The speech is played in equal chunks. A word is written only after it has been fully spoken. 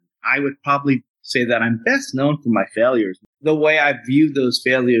I would probably say that I'm best known for my failures. The way I view those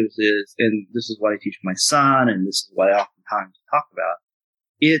failures is, and this is what I teach my son, and this is what I oftentimes talk about,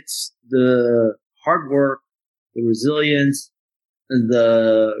 it's the hard work, the resilience,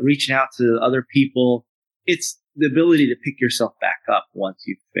 the reaching out to other people. It's the ability to pick yourself back up once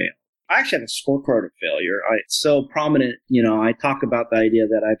you've failed. I actually have a scorecard of failure. It's so prominent. I talk about the idea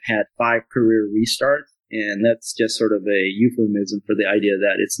that I've had 5 career restarts, and that's just sort of a euphemism for the idea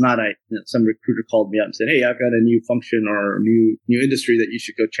that it's not some recruiter called me up and said, "Hey, I've got a new function or new industry that you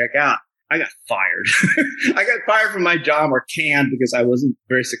should go check out." I got fired. I got fired from my job or canned because I wasn't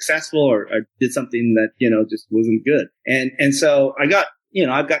very successful or I did something that, just wasn't good. And so I've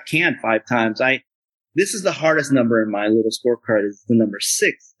got canned 5 times. This is the hardest number in my little scorecard is the number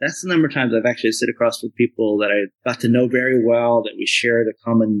 6. That's the number of times I've actually sit across with people that I got to know very well, that we shared a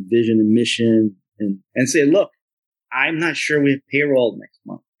common vision and mission and say, look, I'm not sure we have payroll next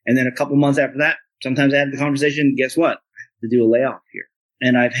month. And then a couple months after that, sometimes I have the conversation, guess what? I have to do a layoff here.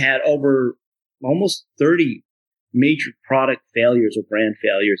 And I've had over almost 30 major product failures or brand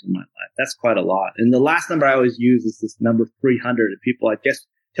failures in my life. That's quite a lot. And the last number I always use is this number 300. And people,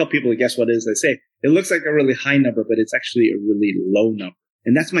 tell people to guess what it is. They say, it looks like a really high number, but it's actually a really low number.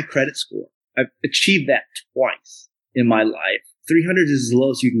 And that's my credit score. I've achieved that twice in my life. 300 is as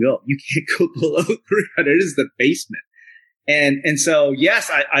low as you can go. You can't go below 300. It is the basement. And so,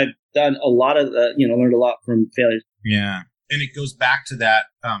 yes, I've done a lot of, learned a lot from failures. Yeah. And it goes back to that,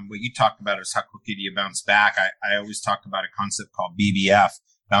 what you talked about is how quickly do you bounce back? I always talk about a concept called BBF,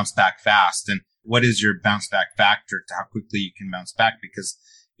 bounce back fast. And what is your bounce back factor to how quickly you can bounce back? Because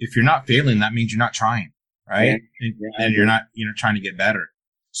if you're not failing, that means you're not trying, right? And you're not, trying to get better.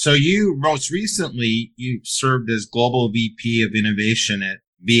 So you most recently, you served as Global VP of Innovation at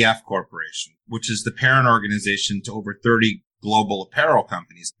VF Corporation, which is the parent organization to over 30 global apparel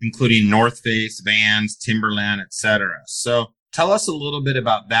companies, including North Face, Vans, Timberland, etc. So tell us a little bit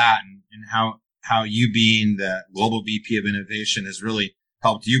about that and how you being the Global VP of Innovation has really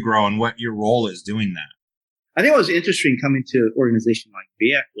helped you grow and what your role is doing that. I think what was interesting coming to an organization like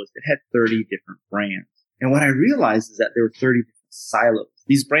VF was it had 30 different brands. And what I realized is that there were 30 different silos.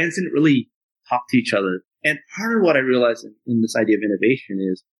 These brands didn't really talk to each other. And part of what I realized in this idea of innovation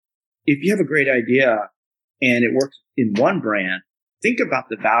is if you have a great idea and it works in one brand, think about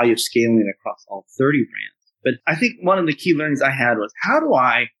the value of scaling across all 30 brands. But I think one of the key learnings I had was how do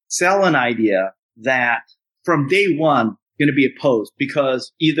I sell an idea that from day one going to be opposed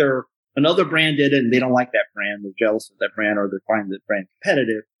because either another brand did it and they don't like that brand, they're jealous of that brand, or they find that brand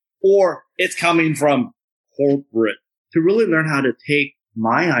competitive, or it's coming from corporate. To really learn how to take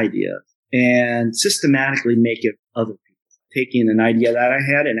my ideas and systematically make it other people. Taking an idea that I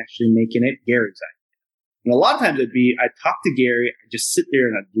had and actually making it Gary's idea. And a lot of times I'd talk to Gary, I'd just sit there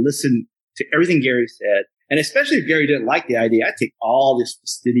and I'd listen to everything Gary said. And especially if Gary didn't like the idea, I'd take all these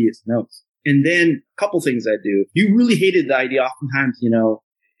fastidious notes. And then a couple things I'd do. If you really hated the idea, oftentimes,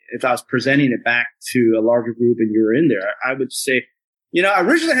 if I was presenting it back to a larger group and you were in there, I would say, I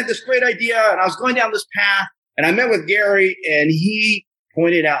originally had this great idea and I was going down this path and I met with Gary and he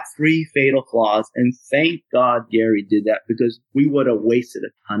pointed out 3 fatal flaws. And thank God Gary did that because we would have wasted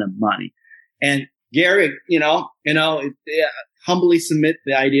a ton of money. And Gary, humbly submit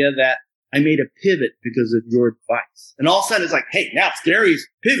the idea that I made a pivot because of your advice. And all of a sudden it's like, hey, now it's Gary's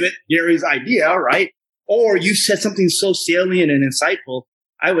pivot, Gary's idea, right? Or you said something so salient and insightful,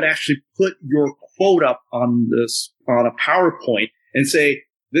 I would actually put your quote up on a PowerPoint and say,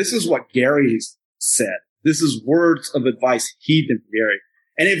 this is what Gary said. This is words of advice heed from Gary.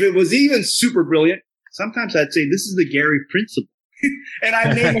 And if it was even super brilliant, sometimes I'd say, this is the Gary principle. And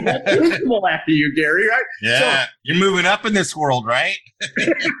I name a whole principle after you, Gary, right? Yeah. So, you're moving up in this world, right?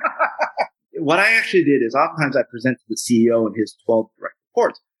 What I actually did is oftentimes I present to the CEO and his 12 direct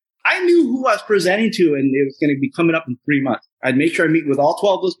reports. I knew who I was presenting to and it was going to be coming up in 3 months. I'd make sure I meet with all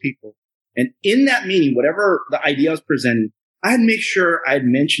 12 of those people. And in that meeting, whatever the idea I was presenting, I'd make sure I'd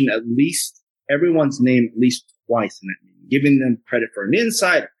mention at least everyone's name at least twice in that meeting, giving them credit for an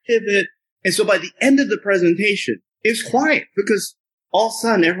insight, a pivot. And so by the end of the presentation, it's quiet because all of a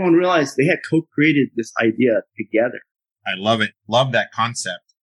sudden everyone realized they had co-created this idea together. I love it. Love that concept.